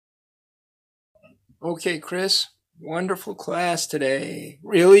Okay, Chris, wonderful class today.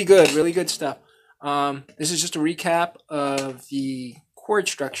 Really good stuff. This is just a recap of the chord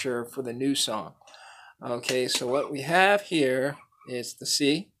structure for the new song. Okay, so what we have here is the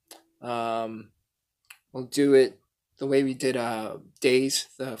C. We'll do it the way we did Days,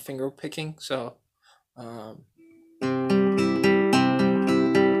 the finger picking. So like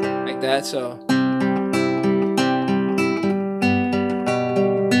that. So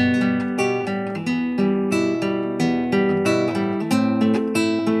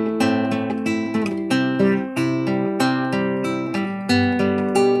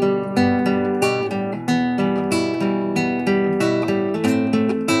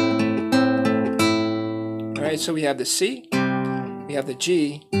all right, so we have the C, we have the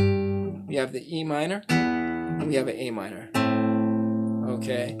G, we have the E minor, and we have an A minor.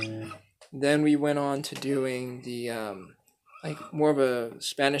 Okay. Then we went on to doing the like more of a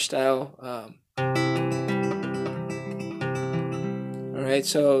Spanish style. All right,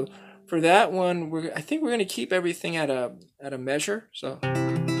 so for that one, I think we're going to keep everything at a measure. So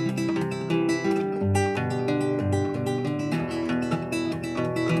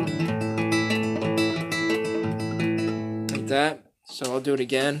like that. So I'll do it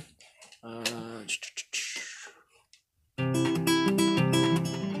again.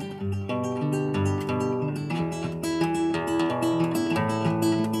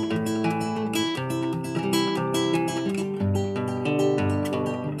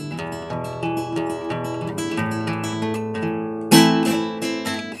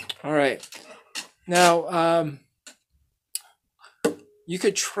 All right. Now, you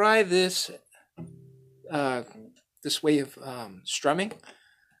could try this this way of strumming.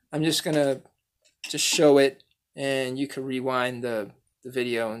 I'm just gonna show it, and you can rewind the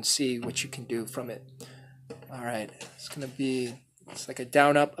video and see what you can do from it. All right, it's like a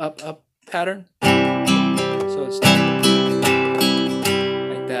down up up up pattern. So it's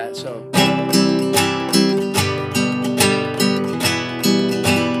like that. So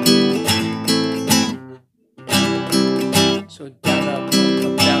down up up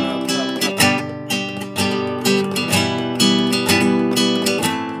up down up up up.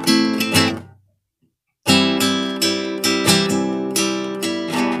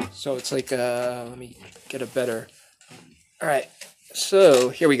 So it's like let me get a better. All right, so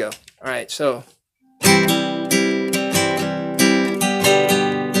here we go. All right, so.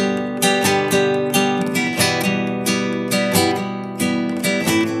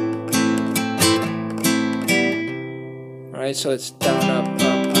 All right, so it's down, up, up,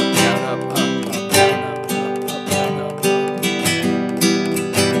 down, up, up, down, up, down, up.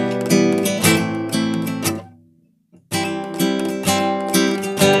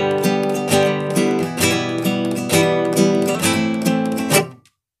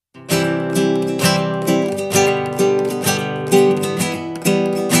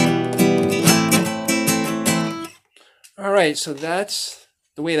 All right, so that's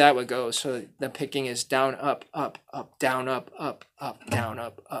the way that would go. So the picking is down, up, up, up, down, up, down,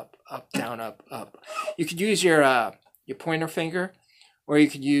 up, down, up. You could use your pointer finger, or you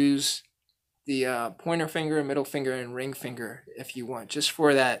could use the pointer finger, middle finger, and ring finger if you want, just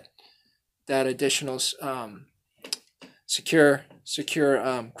for that additional secure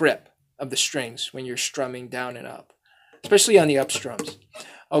grip of the strings when you're strumming down and up, especially on the up strums.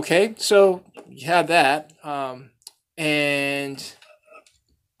 Okay, so you have that, and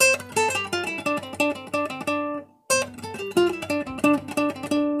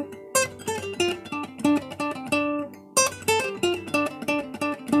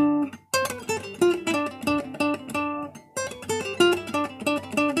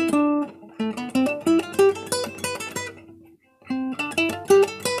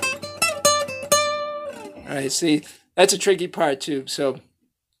all right, see, that's a tricky part too. So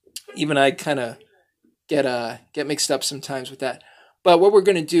even I kind of get mixed up sometimes with that. But what we're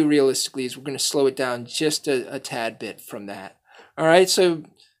going to do realistically is we're going to slow it down just a tad bit from that. All right, so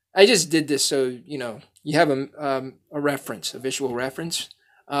I just did this so you have a reference, a visual reference,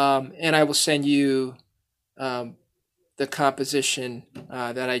 and I will send you the composition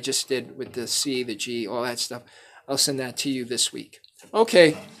that I just did with the C, the G, all that stuff. I'll send that to you this week.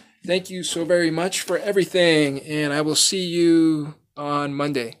 Okay, thank you so very much for everything, and I will see you on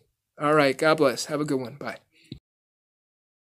Monday. All right, God bless. Have a good one. Bye.